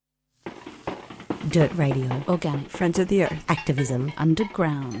Dirt Radio. Organic. Friends of the Earth. Activism.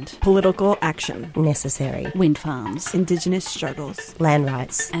 Underground. Political action. Necessary. Wind farms. Indigenous struggles. Land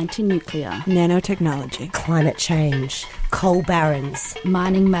rights. Anti-nuclear. Nanotechnology. Climate change. Coal barons.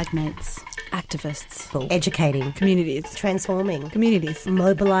 Mining magnates. Activists. Educating. Communities. Transforming. Communities.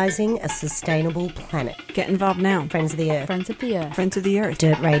 Mobilising a sustainable planet. Get involved now. Friends of the Earth. Friends of the Earth. Friends of the Earth.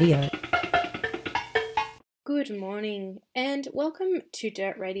 Dirt Radio. Good morning and welcome to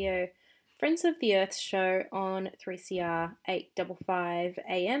Dirt Radio, Friends of the Earth show on 3CR 855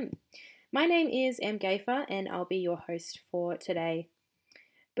 AM. My name is Em Gafer and I'll be your host for today.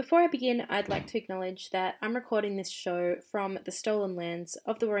 Before I begin, I'd like to acknowledge that I'm recording this show from the stolen lands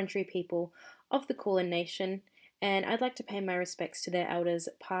of the Wurundjeri people of the Kulin Nation, and I'd like to pay my respects to their elders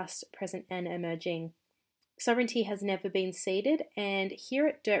past, present and emerging. Sovereignty has never been ceded, and here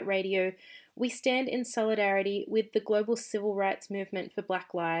at Dirt Radio, we stand in solidarity with the global civil rights movement for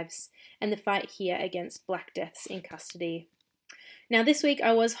Black lives and the fight here against Black deaths in custody. Now, this week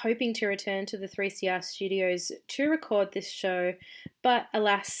I was hoping to return to the 3CR studios to record this show, but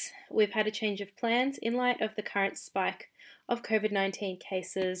alas, we've had a change of plans in light of the current spike of COVID-19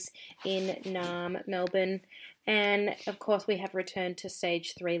 cases in Naarm, Melbourne, and of course we have returned to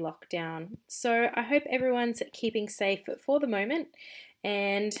stage 3 lockdown. So I hope everyone's keeping safe for the moment,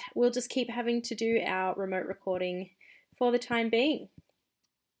 and we'll just keep having to do our remote recording for the time being.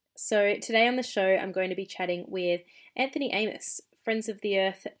 So today on the show I'm going to be chatting with Anthony Amos, Friends of the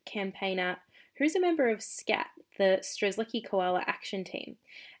Earth campaigner, who's a member of SCAT, the Strzelecki Koala Action Team,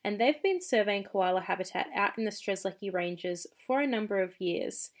 and they've been surveying koala habitat out in the Strzelecki Ranges for a number of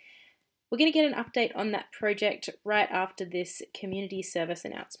years. We're going to get an update on that project right after this community service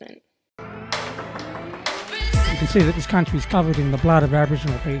announcement. You can see that this country is covered in the blood of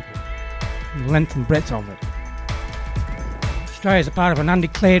Aboriginal people, the length and breadth of it. Australia is a part of an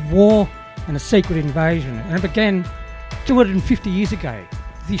undeclared war and a secret invasion, and it began 250 years ago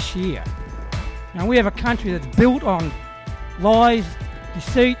this year. Now we have a country that's built on lies,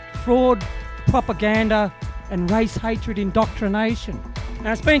 deceit, fraud, propaganda and race hatred indoctrination.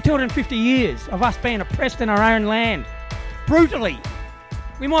 Now it's been 250 years of us being oppressed in our own land, brutally.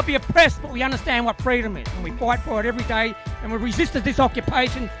 We might be oppressed, but we understand what freedom is, and we fight for it every day, and we've resisted this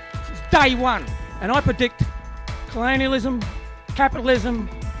occupation since day one. And I predict colonialism, capitalism,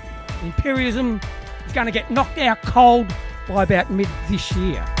 imperialism is going to get knocked out cold by about mid this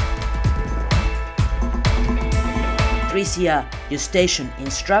year. 3CR, your station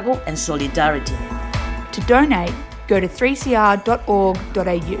in struggle and solidarity. To donate, go to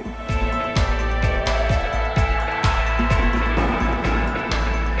 3cr.org.au.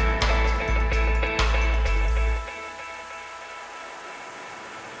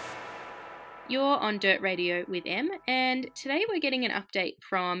 You're on Dirt Radio with Em, and today we're getting an update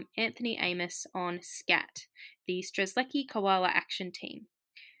from Anthony Amos on SCAT, the Strzelecki Koala Action Team.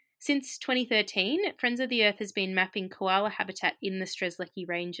 Since 2013, Friends of the Earth has been mapping koala habitat in the Strzelecki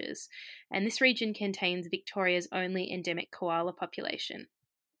Ranges, and this region contains Victoria's only endemic koala population.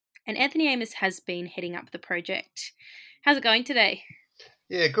 And Anthony Amos has been heading up the project. How's it going today?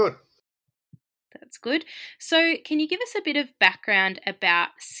 Yeah, good. That's good. So, can you give us a bit of background about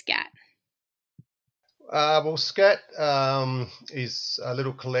SCAT? Well, SCAT is a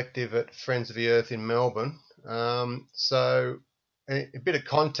little collective at Friends of the Earth in Melbourne. So a bit of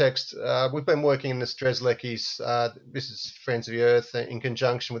context, we've been working in the Strzelecki's, this is Friends of the Earth, in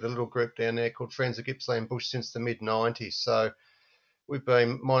conjunction with a little group down there called Friends of Gippsland Bush since the mid-90s. So we've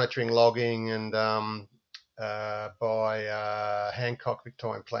been monitoring logging and by Hancock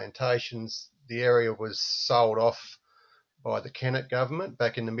Victorian Plantations. The area was sold off by the Kennett government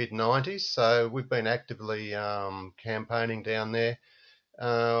back in the mid-90s, so we've been actively campaigning down there.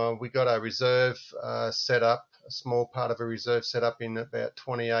 We got a reserve set up, a small part of a reserve set up in about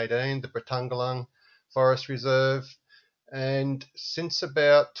 2018, the Bratungalang Forest Reserve, and since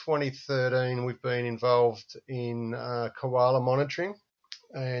about 2013 we've been involved in koala monitoring,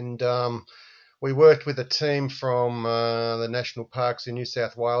 and we worked with a team from the National Parks in New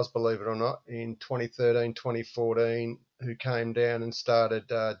South Wales, believe it or not, in 2013, 2014, who came down and started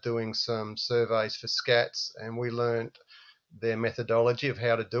doing some surveys for SCATs, and we learnt their methodology of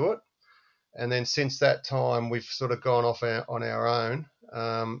how to do it. And then since that time, we've sort of gone off on our own.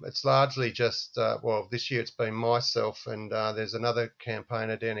 It's largely just, this year it's been myself, and there's another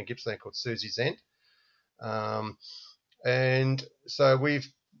campaigner down in Gippsland called Susie Zent. And so we've,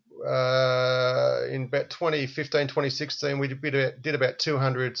 in about 2015, 2016, we did about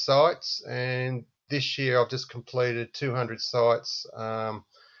 200 sites, and this year I've just completed 200 sites,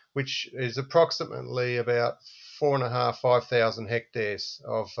 which is approximately about 4,500 to 5,000 hectares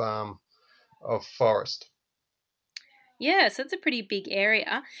of forest. Yeah, so it's a pretty big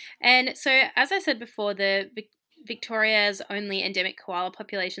area. And so, as I said before, Victoria's only endemic koala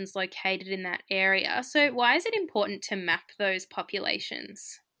population is located in that area. So why is it important to map those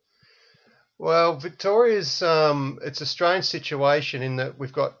populations? Well, Victoria's, it's a strange situation in that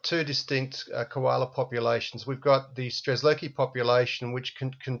we've got two distinct koala populations. We've got the Strzelecki population, which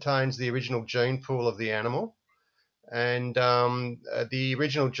contains the original gene pool of the animal. And the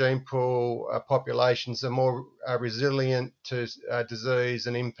original gene pool populations are more resilient to disease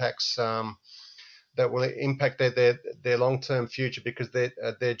and impacts that will impact their long-term future, because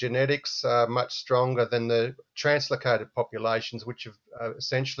their genetics are much stronger than the translocated populations, which have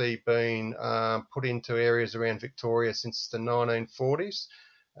essentially been put into areas around Victoria since the 1940s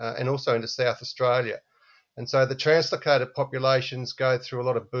and also into South Australia. And so the translocated populations go through a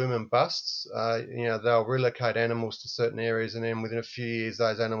lot of boom and busts. They'll relocate animals to certain areas, and then within a few years,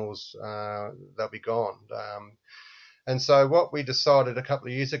 those animals, they'll be gone. And so what we decided a couple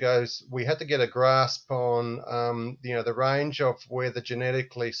of years ago is we had to get a grasp on, the range of where the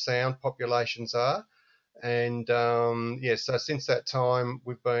genetically sound populations are. And, so since that time,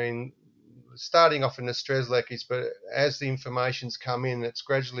 we've been starting off in the Strzelecki's, but as the information's come in, it's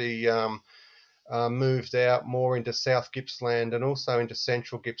gradually moved out more into South Gippsland and also into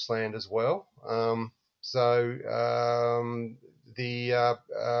Central Gippsland as well. The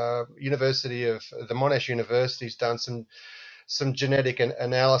University of the Monash University has done some genetic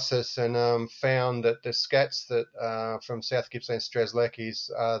analysis and found that the scats that from South Gippsland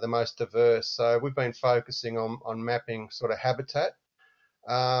Strzelecki's are the most diverse. So we've been focusing on mapping sort of habitat.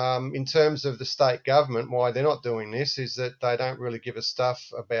 In terms of the state government, why they're not doing this is that they don't really give us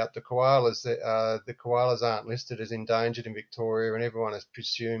stuff about the koalas. The koalas aren't listed as endangered in Victoria, and everyone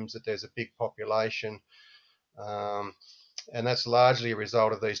presumes that there's a big population. And that's largely a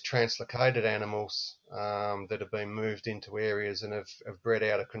result of these translocated animals that have been moved into areas and have bred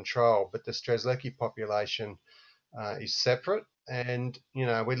out of control. But the Strzelecki population is separate, and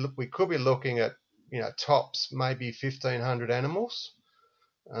we could be looking at tops maybe 1,500 animals.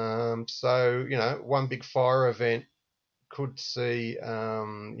 So one big fire event could see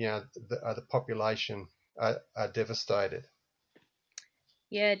the population are devastated.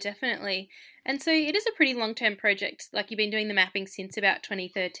 Yeah, definitely. And so it is a pretty long-term project. Like, you've been doing the mapping since about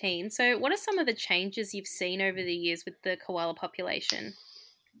 2013. So what are some of the changes you've seen over the years with the koala population?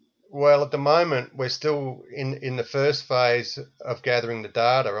 Well, at the moment, we're still in the first phase of gathering the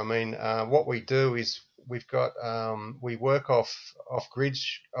data. I mean, what we do is we work off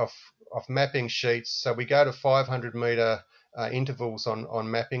grids, off mapping sheets. So we go to 500 metre intervals on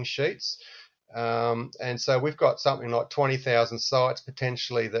mapping sheets. And so we've got something like 20,000 sites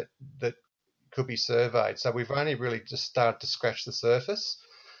potentially that could be surveyed. So we've only really just started to scratch the surface.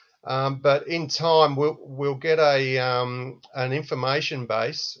 But in time, we'll get an information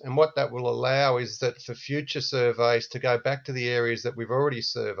base, and what that will allow is that for future surveys to go back to the areas that we've already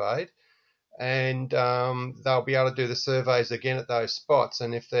surveyed, and they'll be able to do the surveys again at those spots.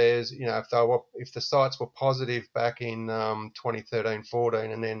 And if there's, if the sites were positive back in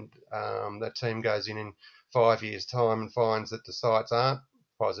 2013-14, and then the team goes in 5 years' time and finds that the sites aren't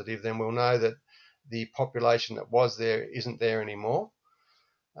positive, then we'll know that the population that was there isn't there anymore.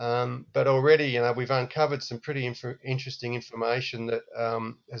 But already, we've uncovered some pretty interesting information that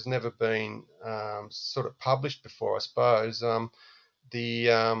has never been sort of published before, I suppose.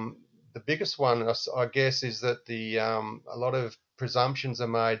 The biggest one, I guess, is that a lot of presumptions are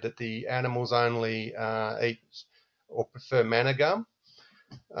made that the animals only eat or prefer manna gum.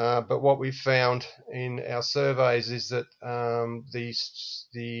 But what we've found in our surveys is that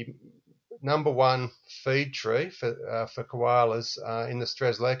the number one feed tree for koalas in the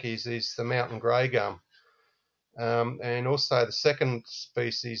Strzelecki's is the mountain grey gum. And also the second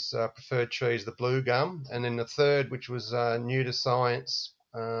species preferred tree is the blue gum. And then the third, which was new to science,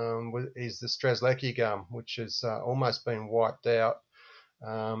 is the Strzelecki gum, which has almost been wiped out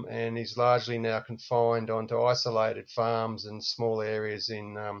and is largely now confined onto isolated farms and small areas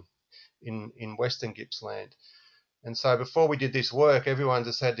in Western Gippsland. And so before we did this work, everyone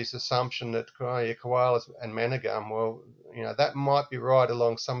just had this assumption that koalas and manna gum, well, that might be right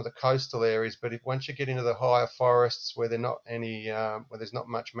along some of the coastal areas, but once you get into the higher forests where there's not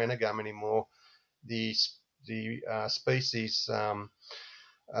much manna gum anymore, the species,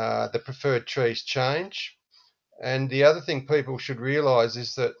 the preferred trees change. And the other thing people should realise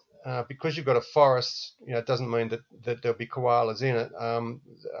is that because you've got a forest, it doesn't mean that there'll be koalas in it.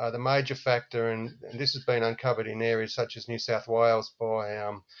 The major factor, and this has been uncovered in areas such as New South Wales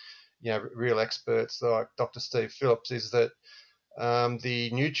by real experts like Dr. Steve Phillips, is that the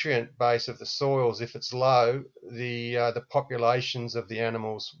nutrient base of the soils, if it's low, the populations of the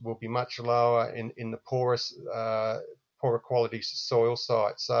animals will be much lower in the poorer quality soil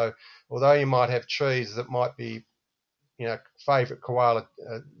sites. So although you might have trees that might be, favourite koala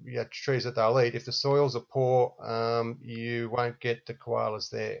trees that they'll eat, if the soils are poor, you won't get the koalas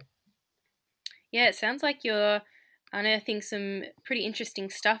there. Yeah, it sounds like you're unearthing some pretty interesting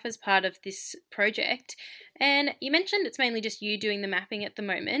stuff as part of this project. And you mentioned it's mainly just you doing the mapping at the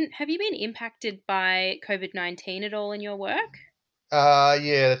moment. Have you been impacted by COVID-19 at all in your work?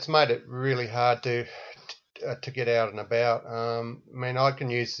 Yeah, it's made it really hard to get out and about. I can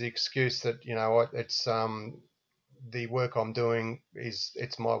use the excuse that it's the work I'm doing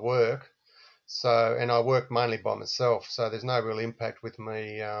it's my work. So, and I work mainly by myself, so there's no real impact with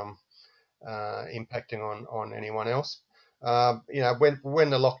me impacting on anyone else. When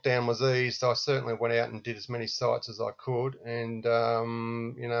the lockdown was eased, I certainly went out and did as many sites as I could, and I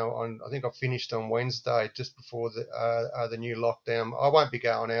think I finished on Wednesday just before the new lockdown. I won't be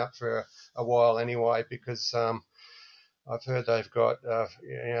going out for a while anyway, because I've heard they've got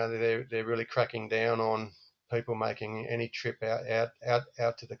they're really cracking down on people making any trip out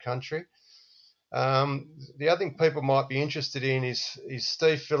to the country. The other thing people might be interested in is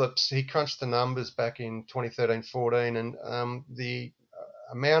Steve Phillips. He crunched the numbers back in 2013-14, and the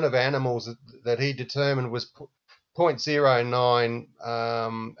amount of animals that he determined was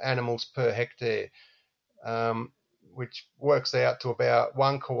 0.09 animals per hectare, which works out to about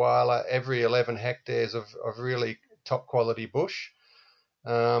one koala every 11 hectares of really top quality bush.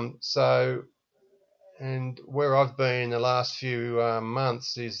 And where I've been the last few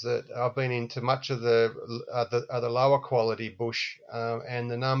months is that I've been into much of the lower quality bush,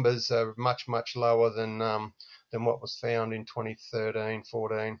 and the numbers are much lower than what was found in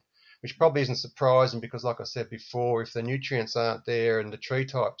 2013-14, which probably isn't surprising because, like I said before, if the nutrients aren't there and the tree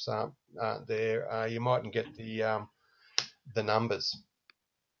types aren't there, you mightn't get the numbers.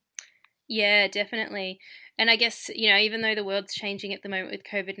 Yeah, definitely. And I guess, even though the world's changing at the moment with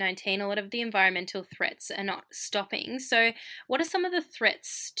COVID-19, a lot of the environmental threats are not stopping. So what are some of the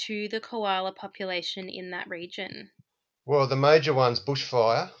threats to the koala population in that region? Well, the major one's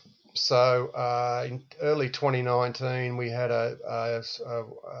bushfire. So in early 2019, we had a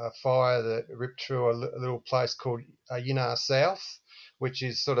fire that ripped through a little place called Yinar South, which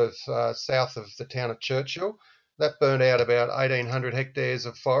is sort of south of the town of Churchill. That burned out about 1,800 hectares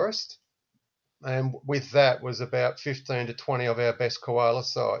of forest. And with that was about 15 to 20 of our best koala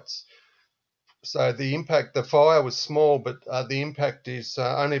sites. So the fire was small, but the impact is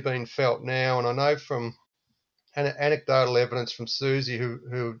only being felt now. And I know from anecdotal evidence from Susie,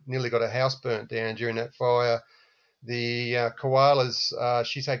 who nearly got a house burnt down during that fire, the koalas,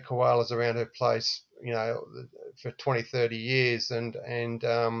 she's had koalas around her place, for 20, 30 years, and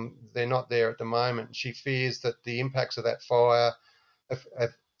they're not there at the moment. She fears that the impacts of that fire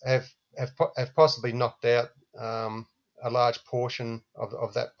have possibly knocked out a large portion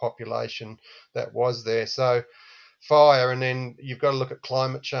of that population that was there. So fire, and then you've got to look at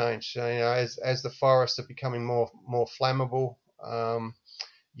climate change. As the forests are becoming more flammable,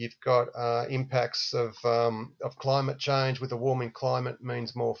 you've got impacts of climate change. With a warming climate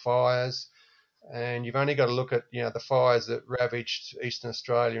means more fires, and you've only got to look at the fires that ravaged Eastern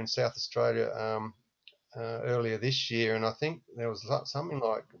Australia and South Australia earlier this year, and I think there was something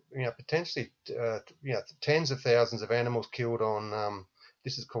like potentially tens of thousands of animals killed on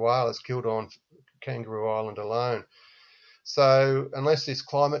this is koalas killed on Kangaroo Island alone. So unless this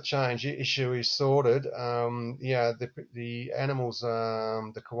climate change issue is sorted, the animals,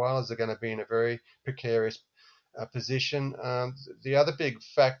 the koalas, are going to be in a very precarious position. The other big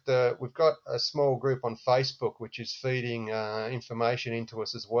factor, we've got a small group on Facebook which is feeding information into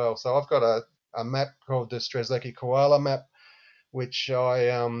us as well. So I've got a map called the Strzelecki Koala Map, which I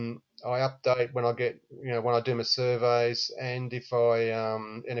update when I get when I do my surveys, and if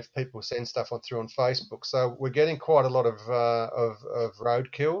people send stuff through on Facebook. So we're getting quite a lot of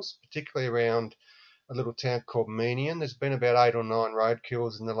road kills, particularly around a little town called Meenian. There's been about 8 or 9 road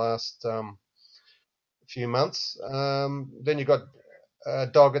kills in the last few months. Then you've got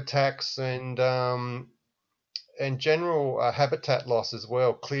dog attacks and general habitat loss as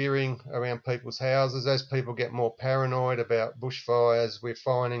well, clearing around people's houses. As people get more paranoid about bushfires, we're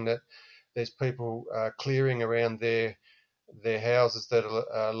finding that there's people clearing around their houses that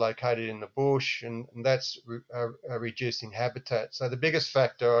are located in the bush, and that's reducing habitat. So the biggest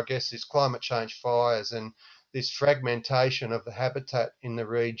factor, I guess, is climate change, fires, and this fragmentation of the habitat in the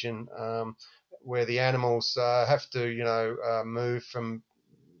region, where the animals have to, move from,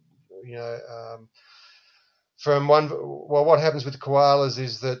 what happens with the koalas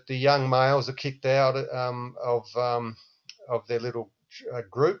is that the young males are kicked out of their little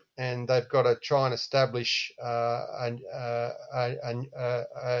group, and they've got to try and establish a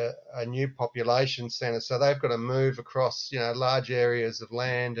new population centre. So they've got to move across, large areas of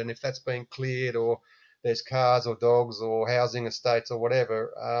land, and if that's been cleared or there's cars or dogs or housing estates or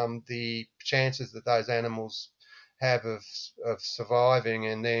whatever, the chances that those animals have of surviving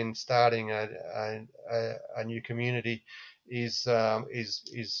and then starting a new community is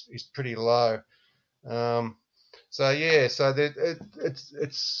pretty low. So it's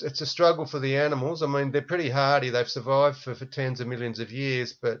a struggle for the animals. I mean, they're pretty hardy. They've survived for tens of millions of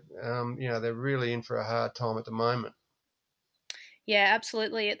years, but they're really in for a hard time at the moment. Yeah,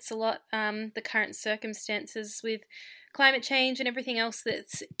 absolutely. It's a lot, the current circumstances with climate change and everything else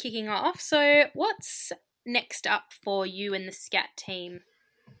that's kicking off. So what's next up for you and the SCAT team?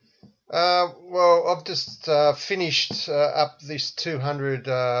 Well, I've just finished up this 200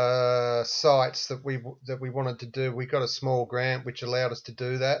 sites that we wanted to do. We got a small grant which allowed us to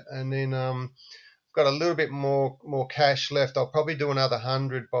do that, and then got a little bit more cash left. I'll probably do another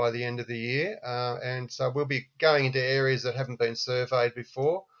 100 by the end of the year, and so we'll be going into areas that haven't been surveyed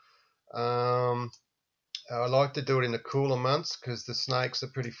before. I like to do it in the cooler months because the snakes are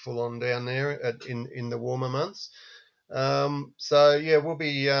pretty full on down there in the warmer months. We'll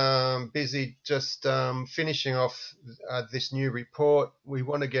be busy just finishing off this new report. We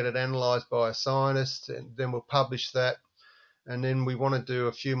want to get it analysed by a scientist, and then we'll publish that. And then we want to do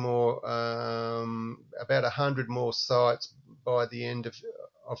a few more, about 100 more sites by the end of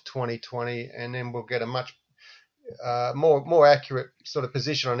 2020, and then we'll get a much more accurate sort of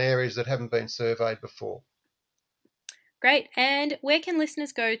position on areas that haven't been surveyed before. Great. And where can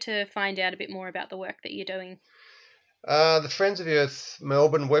listeners go to find out a bit more about the work that you're doing? The Friends of the Earth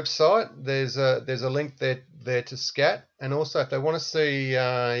Melbourne website, there's a link there to SCAT, and also if they want to see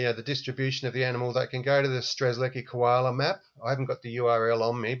the distribution of the animal, they can go to the Strzelecki koala map. I haven't got the URL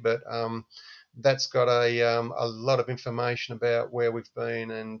on me, but that's got a lot of information about where we've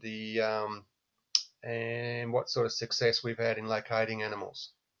been and and what sort of success we've had in locating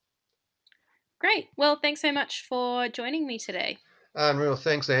animals. Great. Well, thanks so much for joining me today. Unreal.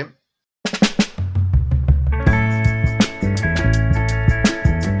 Thanks, Em.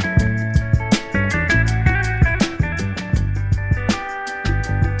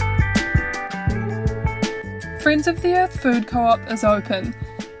 Friends of the Earth Food Co-op is open.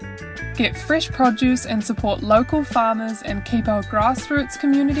 Get fresh produce and support local farmers and keep our grassroots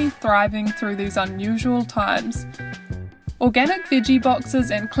community thriving through these unusual times. Organic veggie boxes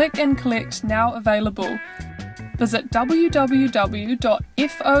and click and collect now available. Visit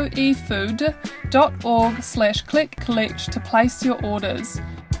www.foefood.org/click-collect to place your orders.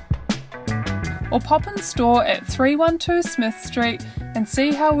 Or pop in store at 312 Smith Street and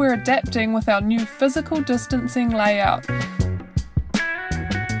see how we're adapting with our new physical distancing layout.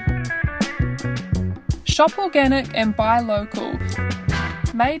 Shop organic and buy local.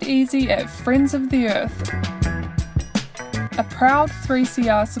 Made easy at Friends of the Earth. A proud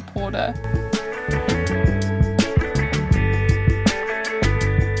 3CR supporter.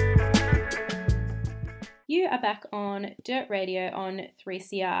 You are back on Dirt Radio on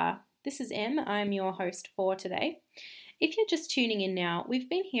 3CR. This is Em. I'm your host for today. If you're just tuning in now, we've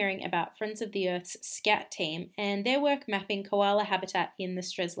been hearing about Friends of the Earth's SCAT team and their work mapping koala habitat in the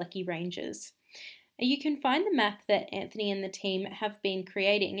Strzelecki Ranges. You can find the map that Anthony and the team have been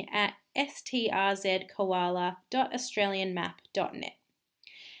creating at strzkoala.australianmap.net.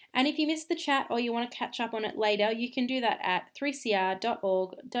 And if you missed the chat or you want to catch up on it later, you can do that at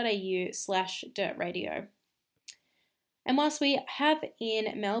 3cr.org.au/dirtradio. And whilst we have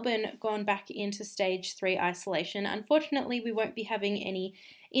in Melbourne gone back into stage 3 isolation, unfortunately we won't be having any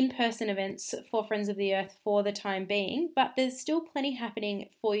in-person events for Friends of the Earth for the time being, but there's still plenty happening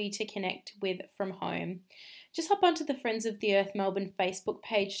for you to connect with from home. Just hop onto the Friends of the Earth Melbourne Facebook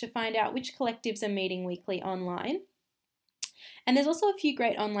page to find out which collectives are meeting weekly online. And there's also a few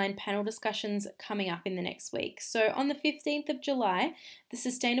great online panel discussions coming up in the next week. So on the 15th of July, the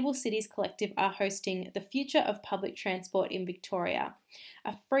Sustainable Cities Collective are hosting The Future of Public Transport in Victoria,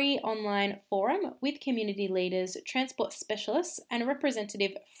 a free online forum with community leaders, transport specialists, and a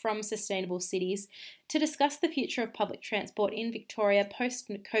representative from Sustainable Cities to discuss the future of public transport in Victoria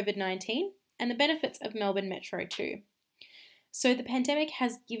post-COVID-19 and the benefits of Melbourne Metro too. So the pandemic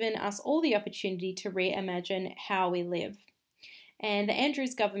has given us all the opportunity to reimagine how we live. And the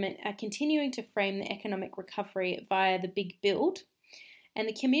Andrews government are continuing to frame the economic recovery via the Big Build. And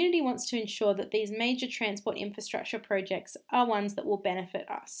the community wants to ensure that these major transport infrastructure projects are ones that will benefit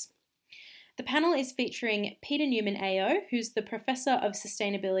us. The panel is featuring Peter Newman AO, who's the Professor of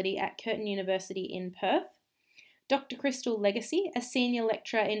Sustainability at Curtin University in Perth, Dr. Crystal Legacy, a Senior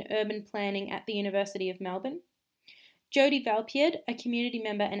Lecturer in Urban Planning at the University of Melbourne, Jodie Valpierd, a community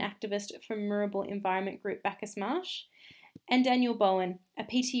member and activist from Moorabool Environment Group Bacchus Marsh, and Daniel Bowen, a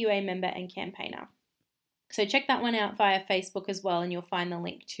PTUA member and campaigner. So check that one out via Facebook as well, and you'll find the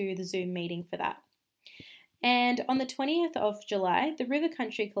link to the Zoom meeting for that. And on the 20th of July, the River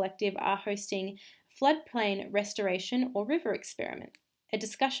Country Collective are hosting Floodplain Restoration or River Experiment, a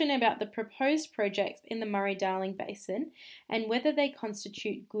discussion about the proposed projects in the Murray-Darling Basin and whether they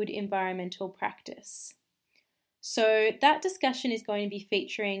constitute good environmental practice. So that discussion is going to be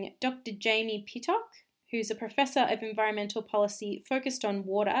featuring Dr. Jamie Pittock, who's a Professor of Environmental Policy focused on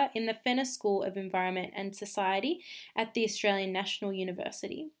water in the Fenner School of Environment and Society at the Australian National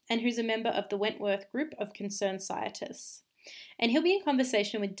University, and who's a member of the Wentworth Group of Concerned Scientists. And he'll be in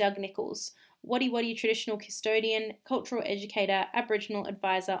conversation with Doug Nichols, Wadi Wadi traditional custodian, cultural educator, Aboriginal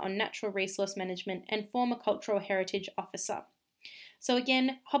advisor on natural resource management, and former cultural heritage officer. So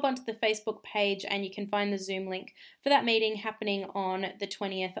again, hop onto the Facebook page and you can find the Zoom link for that meeting happening on the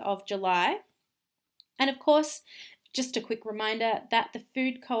 20th of July. And of course, just a quick reminder that the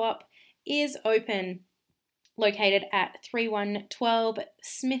Food Co-op is open, located at 3112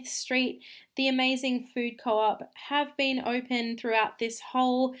 Smith Street. The amazing Food Co-op have been open throughout this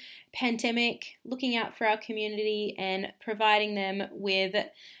whole pandemic, looking out for our community and providing them with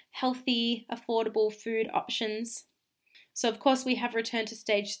healthy, affordable food options. So of course we have returned to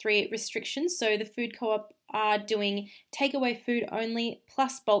stage 3 restrictions, so the Food Co-op are doing takeaway food only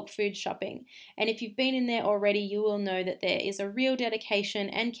plus bulk food shopping. And if you've been in there already, you will know that there is a real dedication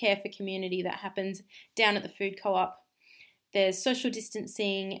and care for community that happens down at the Food Co-op. There's social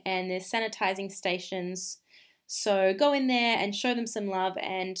distancing and there's sanitizing stations. So go in there and show them some love,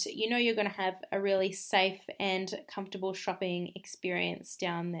 and you know you're going to have a really safe and comfortable shopping experience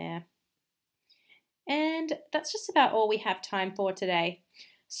down there. And that's just about all we have time for today.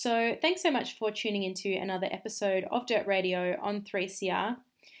 So thanks so much for tuning into another episode of Dirt Radio on 3CR.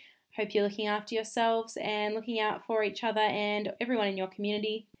 Hope you're looking after yourselves and looking out for each other and everyone in your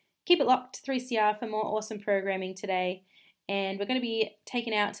community. Keep it locked to 3CR for more awesome programming today. And we're going to be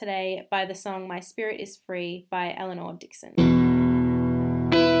taken out today by the song My Spirit is Free by Eleanor Dixon.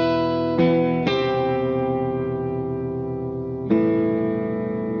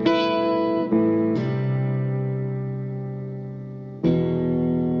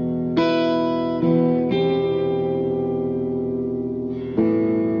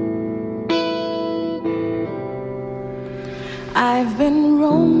 I've been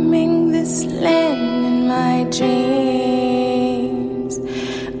roaming this land in my dreams,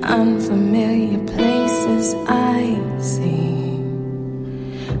 unfamiliar places I see,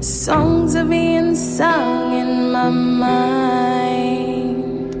 songs are being sung in my mind,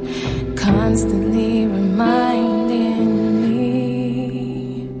 constantly reminding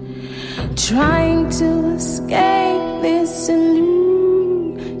me, trying to escape this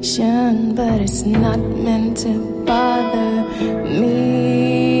illusion, but it's not meant to bother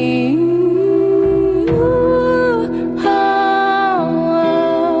me. Ooh, oh, oh,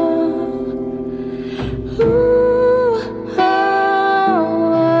 ooh, oh, oh.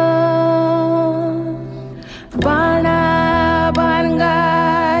 Bana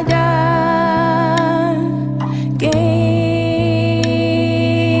bangaja gena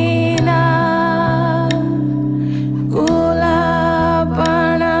gula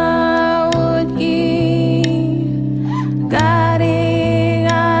bana ugi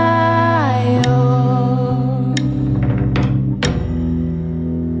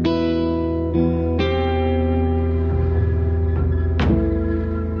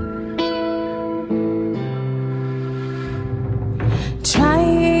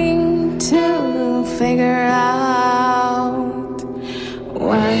trying to figure out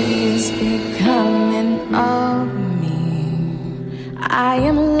what is becoming of me. I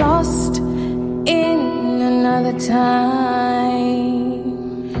am lost in another time,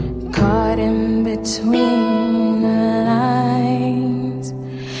 caught in between the lines,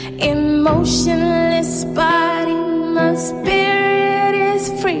 emotionless body, my spirit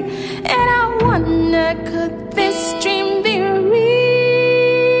is free, and I wonder, could this dream be real?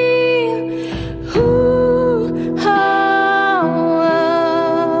 Ooh, oh, oh,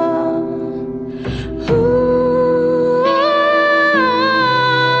 ooh,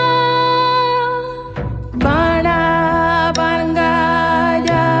 bana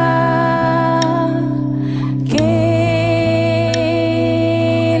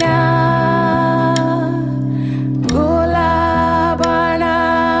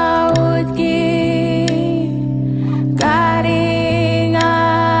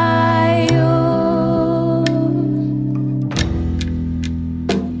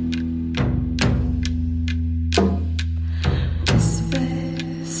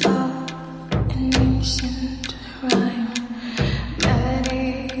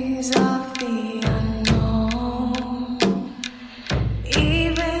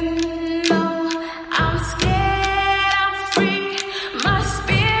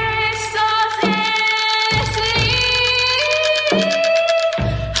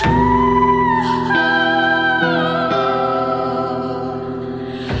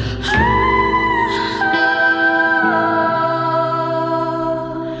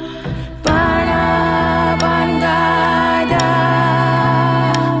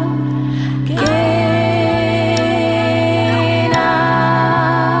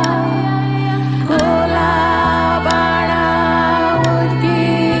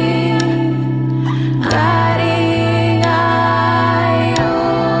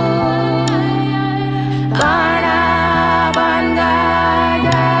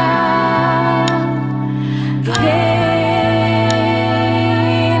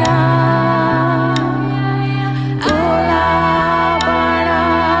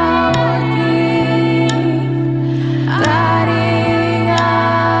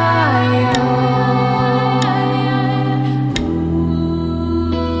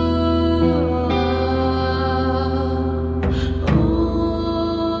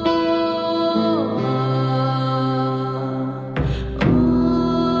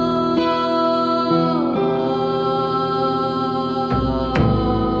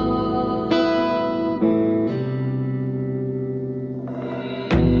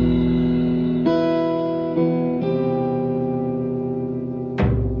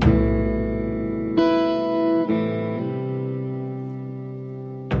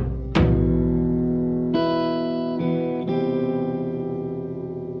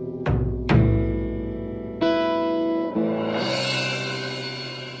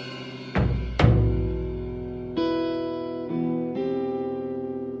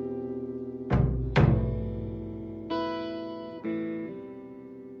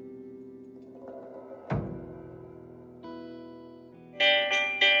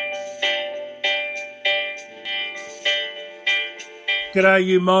G'day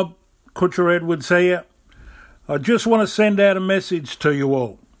you mob, Kutcher Edwards here. I just want to send out a message to you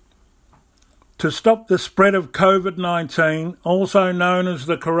all. To stop the spread of COVID-19, also known as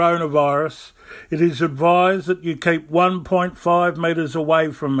the coronavirus, it is advised that you keep 1.5 metres away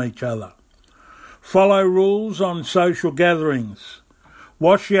from each other. Follow rules on social gatherings.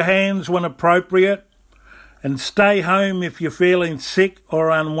 Wash your hands when appropriate and stay home if you're feeling sick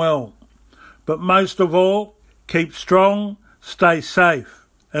or unwell. But most of all, keep strong, stay safe,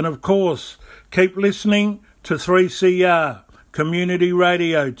 and of course, keep listening to 3CR Community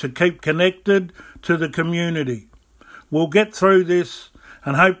Radio to keep connected to the community. We'll get through this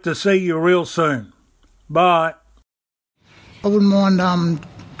and hope to see you real soon. Bye. I wouldn't mind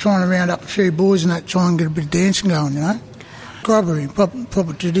trying to round up a few boys and that, try and get a bit of dancing going, you know. Corroboree,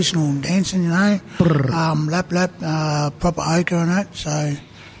 proper traditional dancing, you know. Lap, proper ochre and that, so...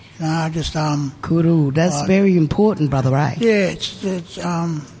 No, just Kuru, that's very important, Brother Ray. Yeah, it's you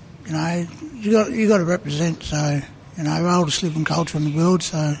know, you got to represent. So you know, oldest living culture in the world.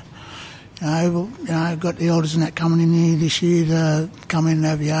 So you know, got the elders and that coming in here this year to come in and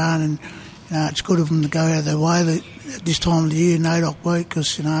have a yarn, and you know, it's good of them to go out of their way at this time of the year, NAIDOC week,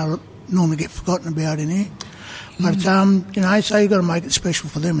 because you know normally get forgotten about in here. But you know, so you got to make it special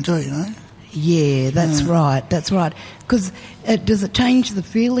for them too, you know. Yeah, that's right. That's right. Because does it change the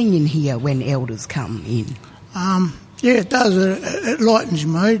feeling in here when elders come in? Yeah, it does. It lightens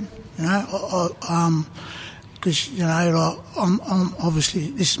your mood, you know. Because you know, like, I'm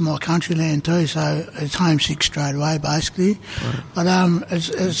obviously this is my country land too, so it's homesick straight away, basically. Right. But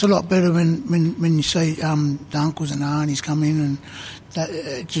it's a lot better when you see the uncles and aunties come in, and that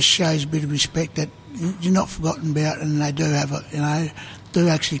it just shows a bit of respect that you're not forgotten about, and they do have a, you know, do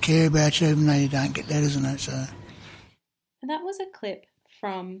actually care about you, even though you don't get letters and that. So. And that was a clip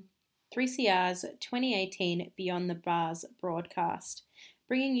from 3CR's 2018 Beyond the Bars broadcast,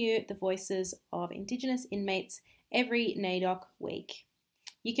 bringing you the voices of Indigenous inmates every NAIDOC week.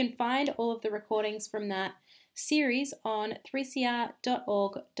 You can find all of the recordings from that series on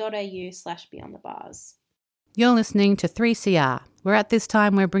 3cr.org.au/beyondthebars. You're listening to 3CR, where at this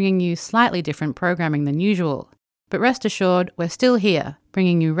time we're bringing you slightly different programming than usual. But rest assured, we're still here,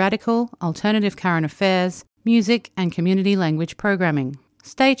 bringing you radical, alternative current affairs, music and community language programming.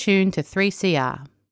 Stay tuned to 3CR.